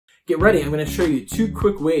Get ready, I'm going to show you 2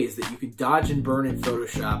 quick ways that you can dodge and burn in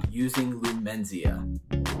Photoshop using Lumenzia.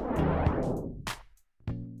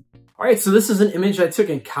 Alright, so this is an image I took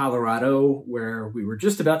in Colorado where we were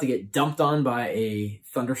just about to get dumped on by a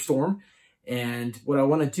thunderstorm. And what I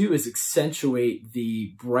want to do is accentuate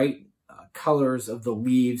the bright colors of the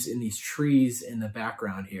leaves in these trees in the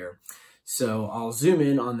background here. So I'll zoom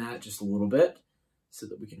in on that just a little bit so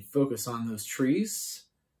that we can focus on those trees.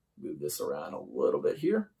 Move this around a little bit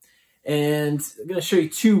here. And I'm going to show you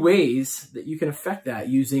 2 ways that you can affect that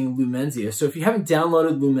using Lumenzia. So if you haven't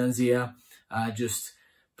downloaded Lumenzia, just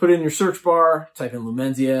put it in your search bar, type in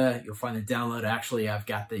Lumenzia, you'll find the download. Actually, I've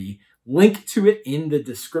got the link to it in the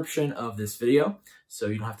description of this video, so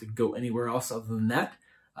you don't have to go anywhere else other than that.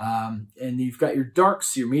 And you've got your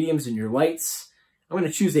darks, your mediums, and your lights. I'm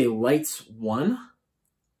going to choose a lights 1.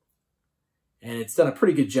 And it's done a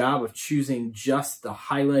pretty good job of choosing just the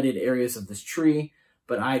highlighted areas of this tree,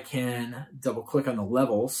 but I can double click on the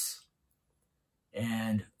levels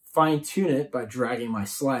and fine tune it by dragging my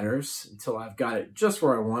sliders until I've got it just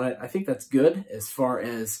where I want it. I think that's good as far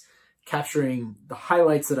as capturing the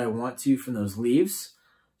highlights that I want to from those leaves.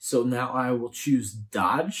 So now I will choose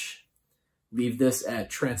dodge, leave this at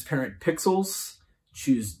transparent pixels,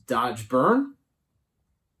 choose dodge burn.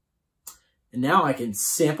 And now I can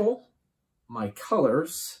sample my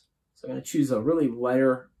colors. So I'm going to choose a really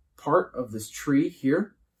lighter part of this tree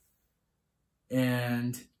here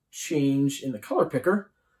and change in the color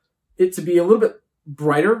picker it to be a little bit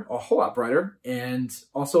brighter, a whole lot brighter, and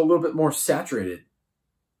also a little bit more saturated.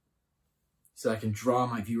 So I can draw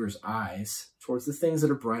my viewer's eyes towards the things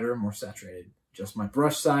that are brighter and more saturated. Just my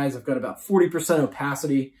brush size, I've got about 40%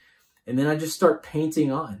 opacity, and then I just start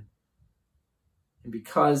painting on. And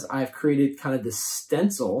because I've created kind of this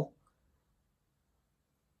stencil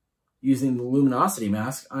using the luminosity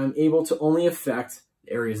mask, I'm able to only affect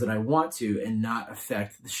the areas that I want to and not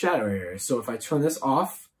affect the shadow areas. So if I turn this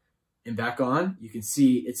off and back on, you can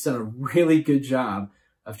see it's done a really good job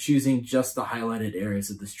of choosing just the highlighted areas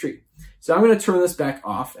of this tree. So I'm going to turn this back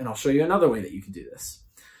off, and I'll show you another way that you can do this.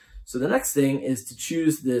 So the next thing is to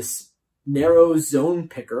choose this narrow zone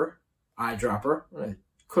picker eyedropper. I'm going to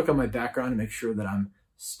click on my background to make sure that I'm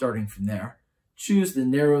starting from there. Choose the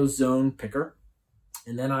narrow zone picker.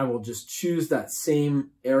 And then I will just choose that same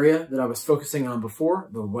area that I was focusing on before,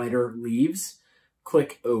 the lighter leaves.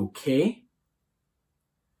 Click OK.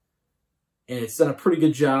 And it's done a pretty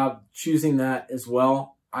good job choosing that as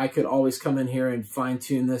well. I could always come in here and fine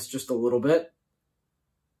tune this just a little bit.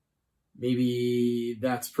 Maybe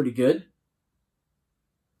that's pretty good.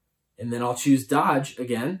 And then I'll choose dodge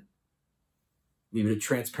again. Leave it at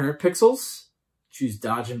transparent pixels. Choose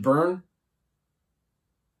dodge and burn.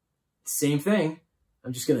 Same thing.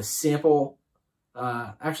 I'm just going to sample,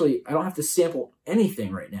 actually, I don't have to sample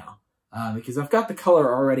anything right now because I've got the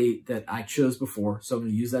color already that I chose before. So I'm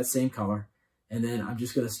going to use that same color, and then I'm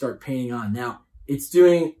just going to start painting on. Now, it's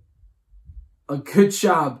doing a good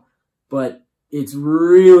job, but it's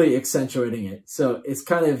really accentuating it. So it's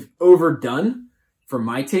kind of overdone for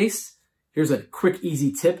my taste. Here's a quick,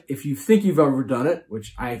 easy tip. If you think you've overdone it,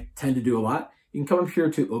 which I tend to do a lot, you can come up here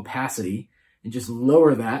to opacity and just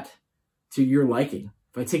lower that to your liking.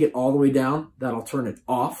 If I take it all the way down, that'll turn it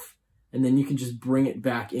off, and then you can just bring it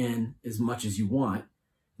back in as much as you want.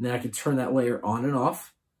 And then I can turn that layer on and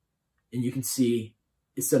off, and you can see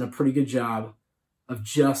it's done a pretty good job of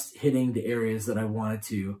just hitting the areas that I wanted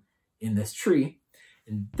to in this tree.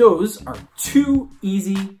 And those are 2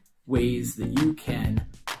 easy ways that you can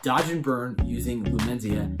dodge and burn using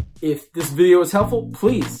Lumenzia. If this video was helpful,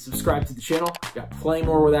 please subscribe to the channel. Got plenty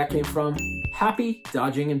more where that came from. Happy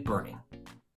dodging and burning.